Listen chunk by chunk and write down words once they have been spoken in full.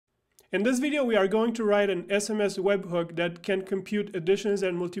In this video, we are going to write an SMS webhook that can compute additions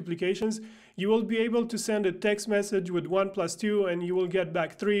and multiplications. You will be able to send a text message with 1 plus 2 and you will get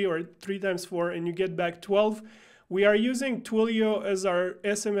back 3, or 3 times 4 and you get back 12. We are using Twilio as our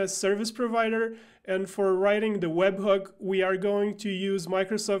SMS service provider, and for writing the webhook, we are going to use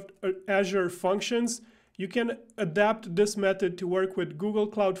Microsoft Azure Functions. You can adapt this method to work with Google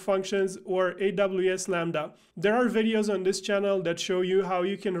Cloud Functions or AWS Lambda. There are videos on this channel that show you how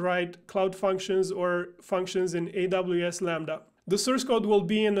you can write Cloud Functions or functions in AWS Lambda. The source code will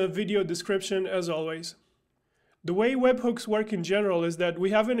be in the video description as always. The way webhooks work in general is that we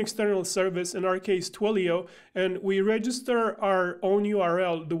have an external service, in our case Twilio, and we register our own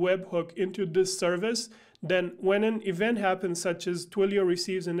URL, the webhook, into this service. Then when an event happens, such as Twilio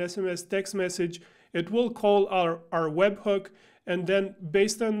receives an SMS text message, it will call our webhook, and then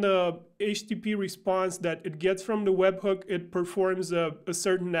based on the HTTP response that it gets from the webhook, it performs a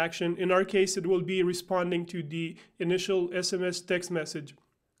certain action. In our case, it will be responding to the initial SMS text message.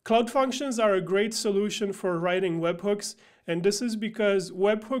 Cloud functions are a great solution for writing webhooks, and this is because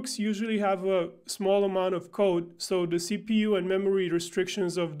webhooks usually have a small amount of code, so the CPU and memory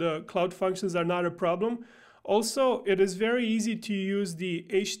restrictions of the cloud functions are not a problem. Also, it is very easy to use the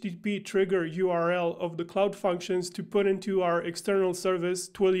HTTP trigger URL of the cloud functions to put into our external service,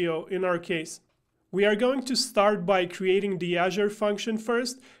 Twilio, in our case. We are going to start by creating the Azure function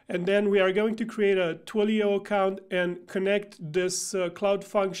first, and then we are going to create a Twilio account and connect this cloud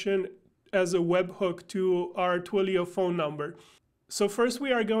function as a webhook to our Twilio phone number. So first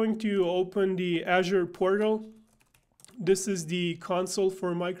we are going to open the Azure portal. This is the console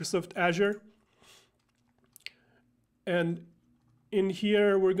for Microsoft Azure. And in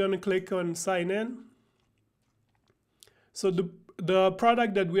here, we're going to click on sign in. So the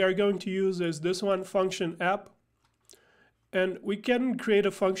product that we are going to use is this one, function app. And we can create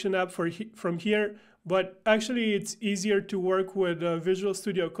a function app from here, but actually it's easier to work with Visual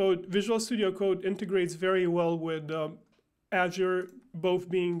Studio Code. Visual Studio Code integrates very well with Azure, both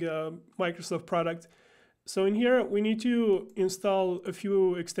being Microsoft products. So in here, we need to install a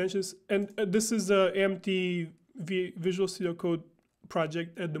few extensions, and this is an empty Visual Studio Code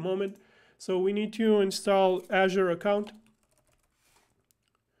project at the moment. So we need to install Azure account.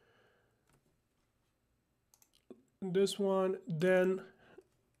 This one, then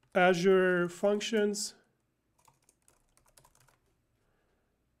Azure Functions.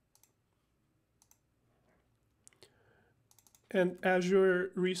 And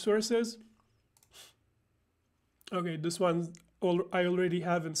Azure Resources. Okay, this one I already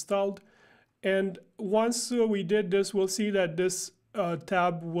have installed. And once we did this, we'll see that this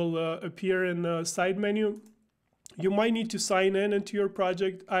tab will appear in the side menu. You might need to sign in into your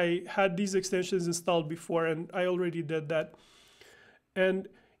project. I had these extensions installed before, and I already did that. And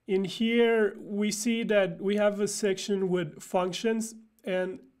in here, we see that we have a section with functions,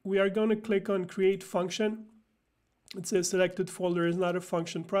 and we are going to click on Create Function. It says selected folder is not a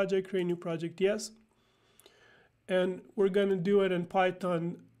function project, create new project, yes. And we're going to do it in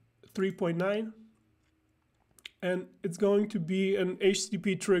Python 3.9, and it's going to be an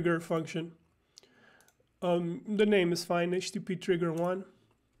HTTP trigger function. The name is fine, HTTP trigger 1,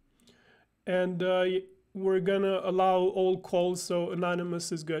 and we're gonna allow all calls, so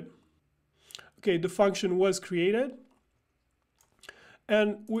anonymous is good. Okay, the function was created,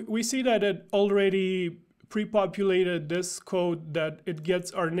 and we see that it already pre-populated this code that it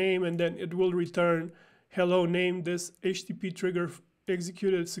gets our name, and then it will return hello name. This HTTP trigger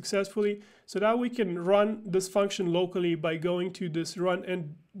executed successfully. So now we can run this function locally by going to this run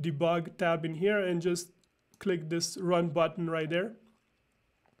and debug tab in here and just click this run button right there.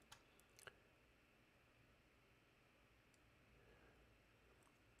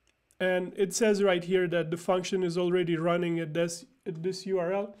 And it says right here that the function is already running at this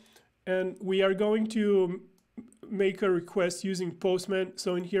URL, and we are going to make a request using Postman.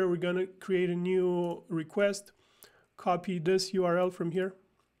 So in here we're going to create a new request. Copy this URL from here.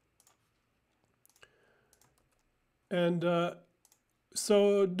 And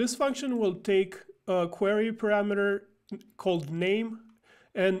so this function will take a query parameter called name,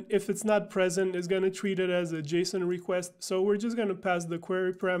 and if it's not present, it's going to treat it as a JSON request. So we're just going to pass the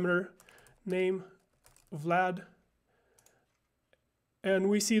query parameter name Vlad, and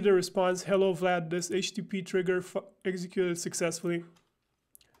we see the response, hello Vlad, this HTTP trigger executed successfully.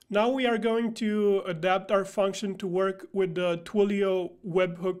 Now we are going to adapt our function to work with the Twilio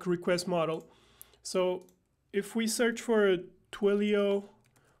webhook request model. So if we search for Twilio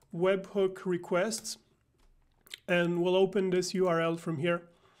webhook requests, and we'll open this URL from here.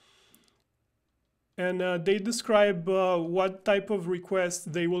 And they describe what type of requests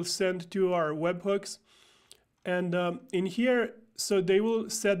they will send to our webhooks. And in here, so they will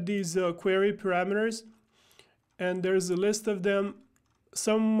set these query parameters, and there's a list of them.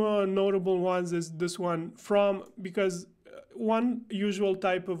 Some notable ones is this one, from, because one usual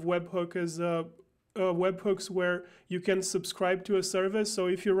type of webhook is webhooks where you can subscribe to a service. So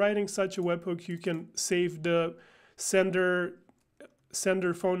if you're writing such a webhook, you can save the sender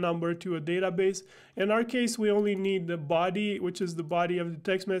phone number to a database. In our case, we only need the body, which is the body of the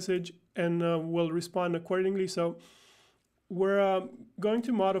text message, and we'll respond accordingly. So we're going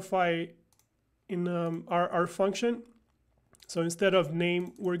to modify in our function. So instead of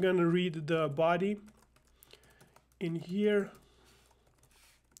name, we're going to read the body in here.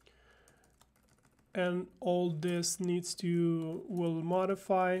 And all this will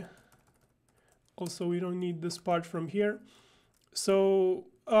modify. Also, we don't need this part from here. So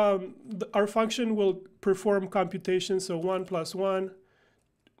our function will perform computation, so 1 plus 1,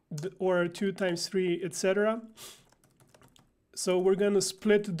 or 2 times 3, etc. So we're going to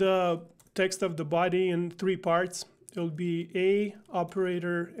split the text of the body in 3 parts. It'll be A,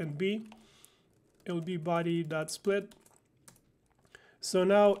 operator, and B. It'll be body.split. So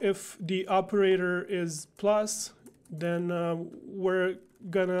now if the operator is plus, then we're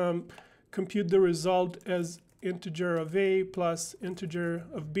going to compute the result as integer of A plus integer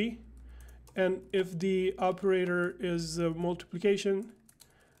of B. And if the operator is multiplication,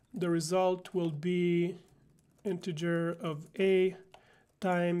 the result will be integer of A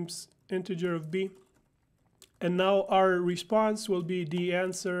times integer of B. And now our response will be the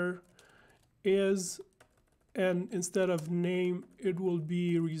answer is, and instead of name, it will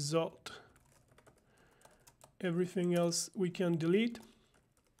be result. Everything else we can delete.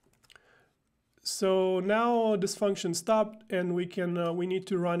 So now this function stopped, and we need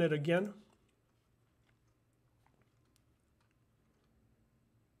to run it again.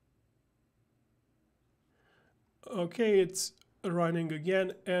 Okay, it's running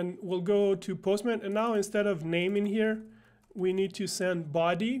again, and we'll go to Postman. And now instead of name in here, we need to send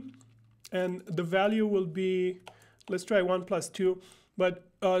body, and the value will be, let's try 1 plus 2. But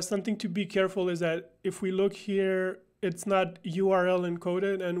something to be careful is that if we look here, it's not URL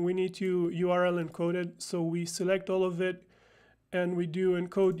encoded, and we need to URL encode it. So we select all of it, and we do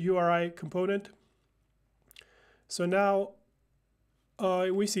encode URI component. So now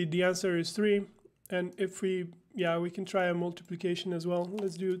we see the answer is 3. And if we can try a multiplication as well.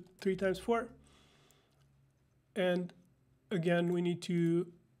 Let's do 3 times 4. And again, we need to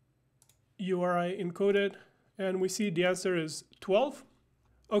URI encode it. And we see the answer is 12.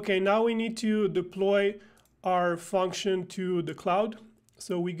 Okay, now we need to deploy our function to the cloud.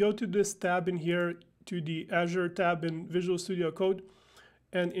 So we go to this tab in here, to the Azure tab in Visual Studio Code.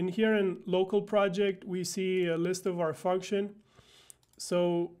 And in here in local project, we see a list of our function.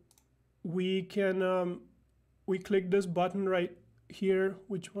 So we can we click this button right here.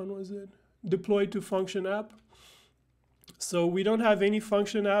 Which one was it? Deploy to function app. So we don't have any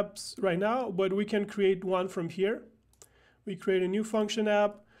function apps right now, but we can create one from here. We create a new function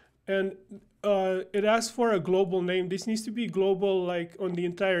app, and it asks for a global name. This needs to be global, like on the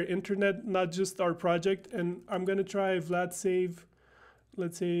entire internet, not just our project. And I'm going to try Vlad save,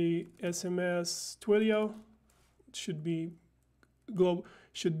 let's say SMS Twilio. It should be global,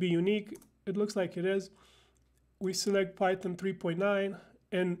 should be unique. It looks like it is. We select Python 3.9,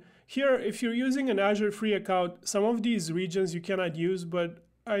 and here, if you're using an Azure free account, some of these regions you cannot use, but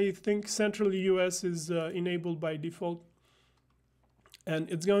I think Central US is enabled by default, and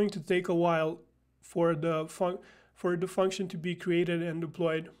it's going to take a while for the function to be created and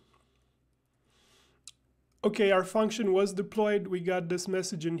deployed. Okay, our function was deployed. We got this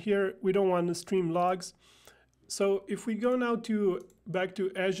message in here. We don't want to stream logs. So if we go now back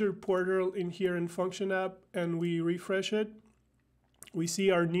to Azure Portal in here in Function App, and we refresh it, we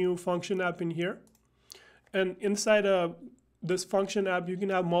see our new Function App in here. And inside this Function App, you can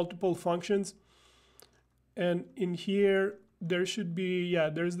have multiple functions. And in here, there should be,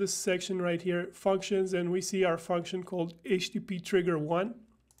 there's this section right here, functions, and we see our function called HTTP trigger 1.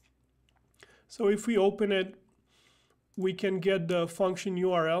 So if we open it, we can get the function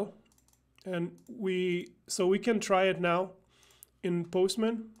URL. And so we can try it now in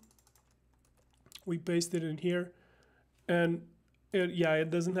Postman. We paste it in here, and it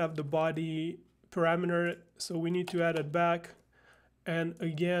doesn't have the body parameter, so we need to add it back, and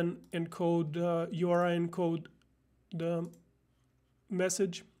again encode URI encode the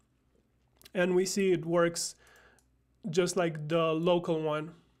message, and we see it works just like the local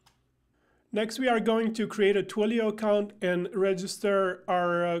one. Next, we are going to create a Twilio account and register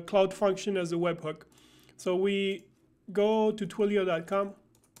our cloud function as a webhook. So we go to twilio.com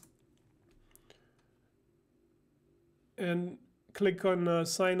and click on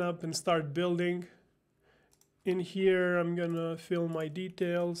sign up and start building. In here, I'm gonna fill my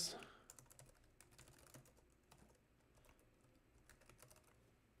details.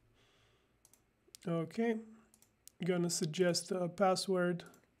 Okay, gonna suggest a password.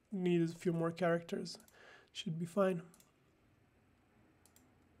 Need a few more characters. Should be fine.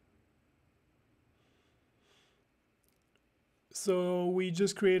 So we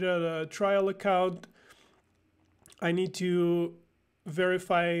just created a trial account. I need to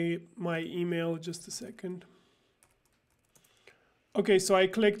verify my email. Just a second. Okay, so I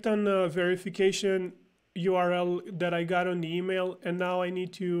clicked on the verification URL that I got on the email, and now I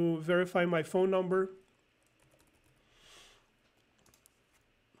need to verify my phone number.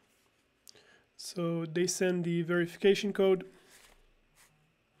 So they send the verification code.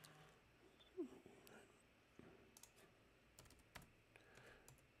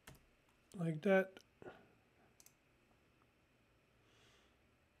 Like that.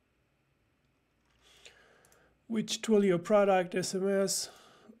 Which Twilio product, SMS,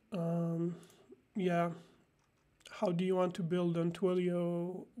 yeah. How do you want to build on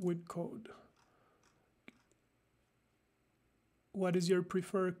Twilio with code? What is your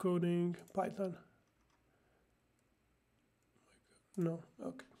preferred coding? Python? No,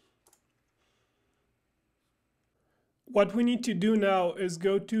 okay. What we need to do now is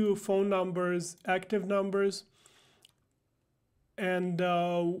go to phone numbers, active numbers, and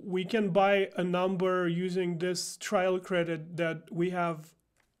we can buy a number using this trial credit that we have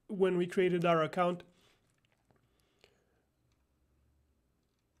when we created our account.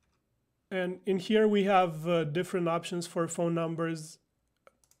 And in here we have different options for phone numbers.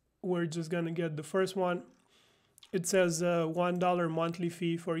 We're just gonna get the first one. It says $1 monthly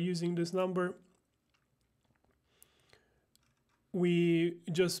fee for using this number. We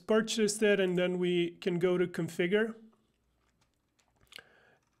just purchased it, and then we can go to configure.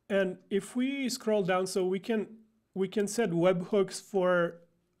 And if we scroll down, so we can set webhooks for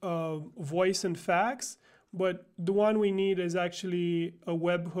voice and fax, but the one we need is actually a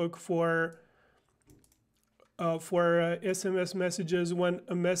webhook for SMS messages when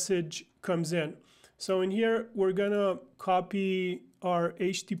a message comes in. So in here, we're gonna copy our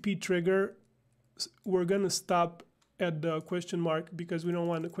HTTP trigger. We're gonna stop at the question mark because we don't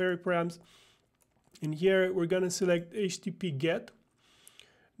want the query params. In here, we're gonna select HTTP GET.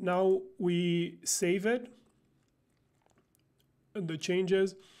 Now we save it, the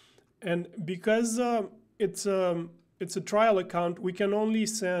changes, and because it's a trial account, we can only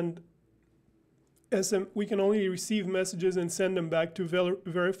receive messages and send them back to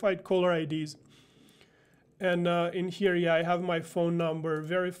verified caller IDs. And in here, yeah, I have my phone number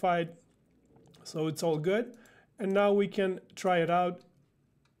verified, so it's all good. And now we can try it out.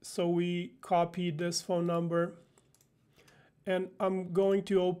 So we copy this phone number, and I'm going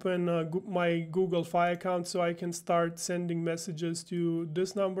to open my Google Fi account so I can start sending messages to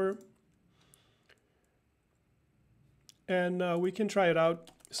this number. And we can try it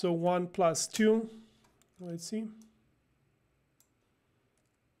out. So 1 + 2, let's see.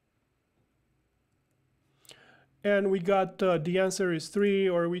 And we got the answer is 3,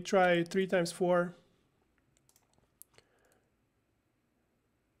 or we try 3 × 4.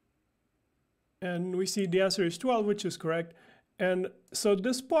 And we see the answer is 12, which is correct. And so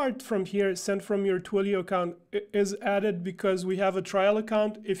this part from here, sent from your Twilio account, is added because we have a trial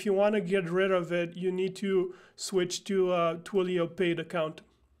account. If you want to get rid of it, you need to switch to a Twilio paid account.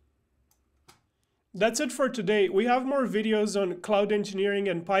 That's it for today. We have more videos on cloud engineering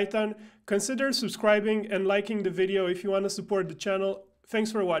and Python. Consider subscribing and liking the video if you want to support the channel.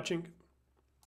 Thanks for watching.